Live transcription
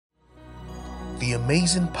the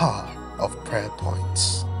amazing power of prayer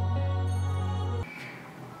points.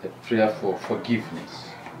 A prayer for forgiveness.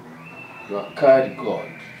 You are kind God.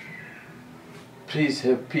 Please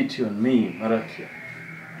have pity on me, Marakia.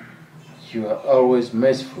 You are always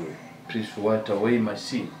merciful. Please wipe away my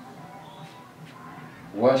sin.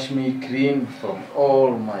 Wash me clean from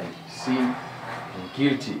all my sin and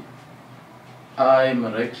guilty. I,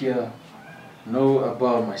 Marakia, know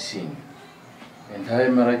about my sin. And I,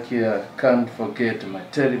 Marakia, can't forget my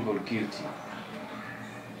terrible guilty.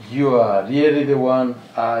 You are really the one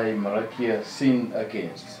I, Marakia, sinned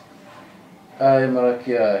against. I,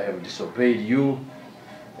 Marakia, have disobeyed you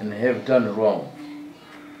and have done wrong.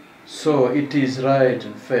 So it is right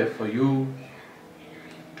and fair for you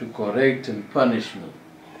to correct and punish me.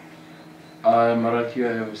 I,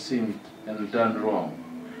 Marakia, have sinned and done wrong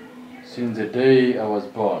since the day I was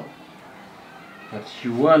born. But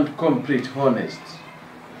you want complete honesty.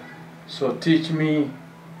 So teach me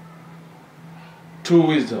true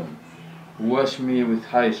wisdom. Wash me with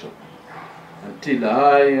hyssop until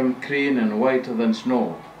I am clean and whiter than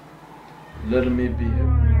snow. Let me be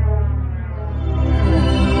happy.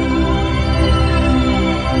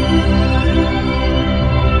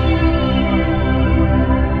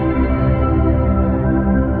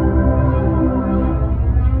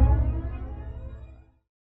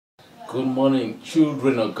 Good morning,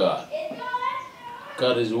 children of God.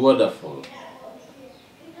 God is wonderful.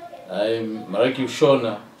 I'm Maraki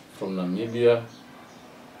Shona from Namibia,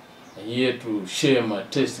 here to share my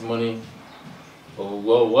testimony of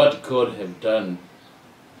what God has done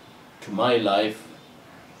to my life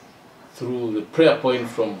through the prayer point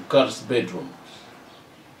from God's bedroom.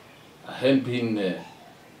 I had been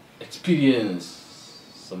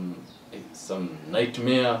experienced some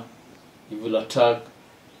nightmare, evil attack,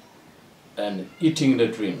 and eating the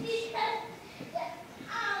dreams.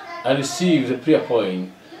 I received the prayer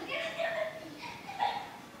point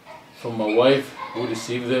from my wife, who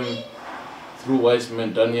received them through Wise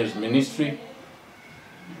Man Daniel's ministry.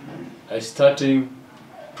 I started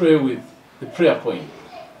pray with the prayer point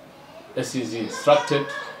as is instructed,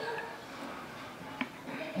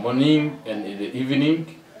 morning and in the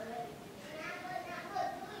evening.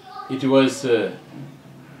 It was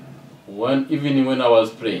one evening when I was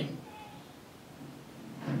praying.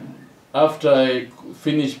 After I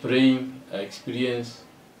finished praying, I experienced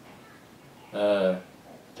the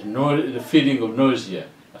feeling of nausea.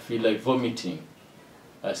 I feel like vomiting.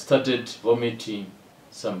 I started vomiting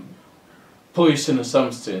some poisonous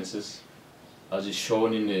substances, as is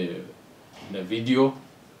shown in a video.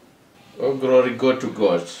 Oh, glory go to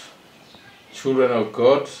God. Children of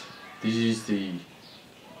God, this is the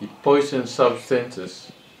poison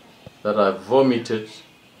substances that I vomited.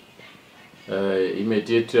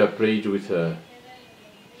 Immediately I prayed with the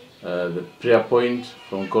prayer point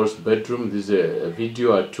from God's bedroom. This is a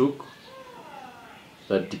video I took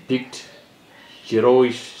that depicts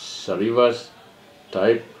heroic salivas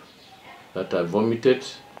type that I vomited.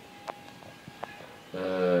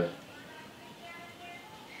 And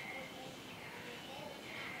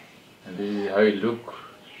this is how it looked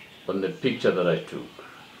on the picture that I took.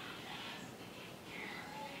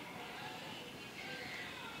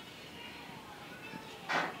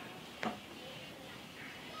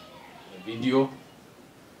 Video.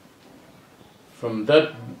 From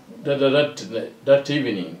that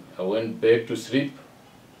evening, I went back to sleep,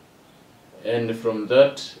 and from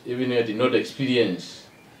that evening I did not experience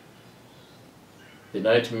the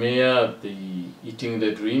nightmare, the eating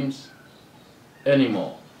the dreams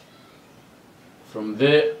anymore. From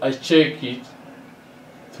there I checked it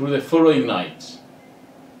through the following nights,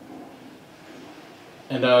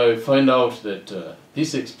 and I find out that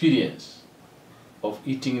this experience of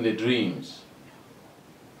eating the dreams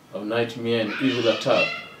of nightmare and evil attack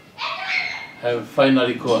have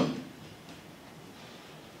finally gone.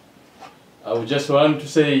 I would just want to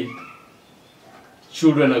say,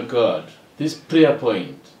 children of God, this prayer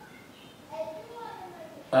point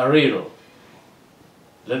are real.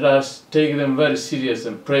 Let us take them very serious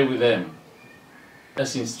and pray with them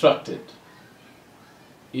as instructed.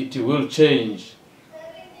 It will change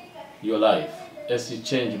your life as it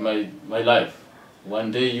changed my life.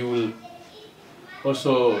 One day you will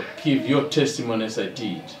also give your testimony as I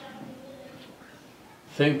did.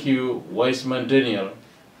 Thank you, Wise Man Daniel,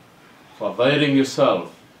 for availing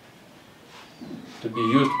yourself to be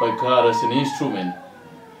used by God as an instrument,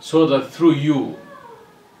 so that through you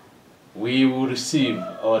we will receive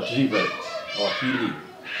our deliverance, our healing,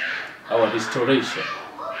 our restoration,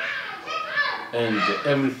 and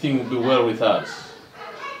everything will be well with us.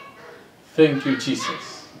 Thank you,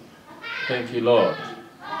 Jesus. Thank you, Lord.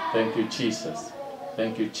 Thank you, Jesus.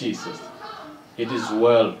 Thank you, Jesus. It is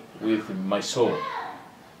well with my soul.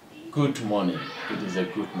 Good morning. It is a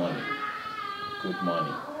good morning. Good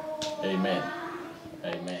morning. Amen.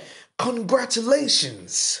 Amen.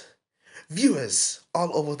 Congratulations, viewers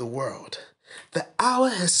all over the world. The hour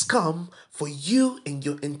has come for you and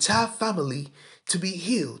your entire family to be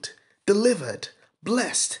healed, delivered,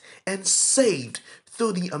 blessed, and saved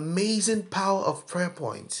through the amazing power of prayer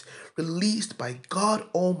points released by God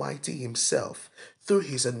Almighty Himself through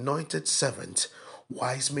His anointed servant,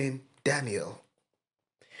 Wiseman Daniel.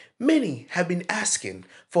 Many have been asking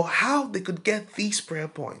for how they could get these prayer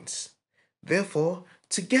points. Therefore,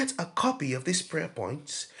 to get a copy of these prayer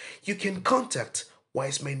points, you can contact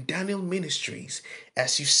Wiseman Daniel Ministries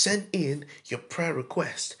as you send in your prayer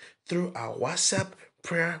request through our WhatsApp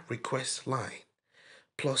prayer request line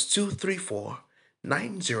 +234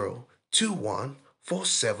 9021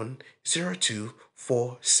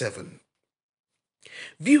 470247.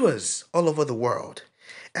 Viewers all over the world,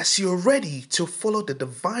 as you're ready to follow the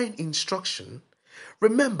divine instruction,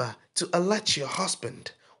 remember to alert your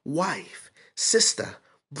husband, wife, sister,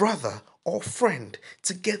 brother, or friend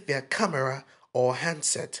to get their camera or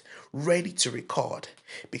handset ready to record,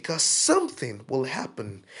 because something will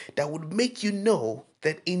happen that would make you know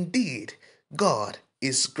that indeed God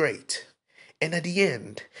is great. And at the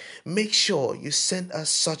end, make sure you send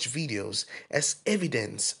us such videos as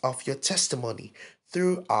evidence of your testimony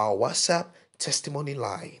through our WhatsApp testimony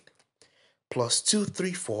line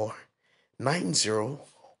 +234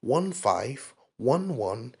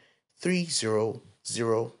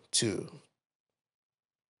 9015113002.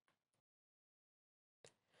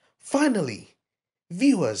 Finally,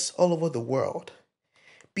 viewers all over the world,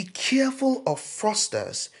 be careful of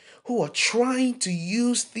fraudsters who are trying to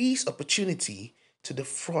use this opportunity to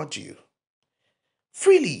defraud you.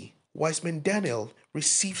 Freely, Wiseman Daniel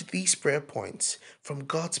received these prayer points from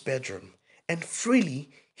God's bedroom, and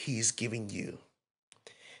freely he is giving you.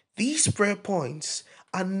 These prayer points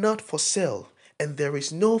are not for sale, and there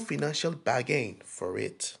is no financial bargain for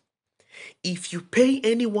it. If you pay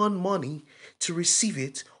anyone money to receive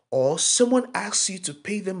it, or someone asks you to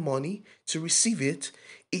pay them money to receive it,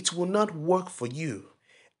 it will not work for you,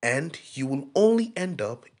 and you will only end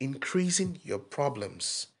up increasing your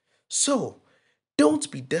problems. So, don't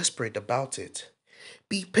be desperate about it.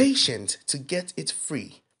 Be patient to get it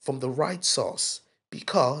free from the right source,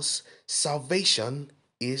 because salvation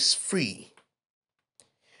is free.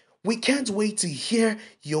 We can't wait to hear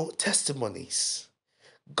your testimonies.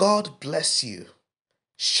 God bless you.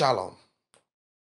 Shalom.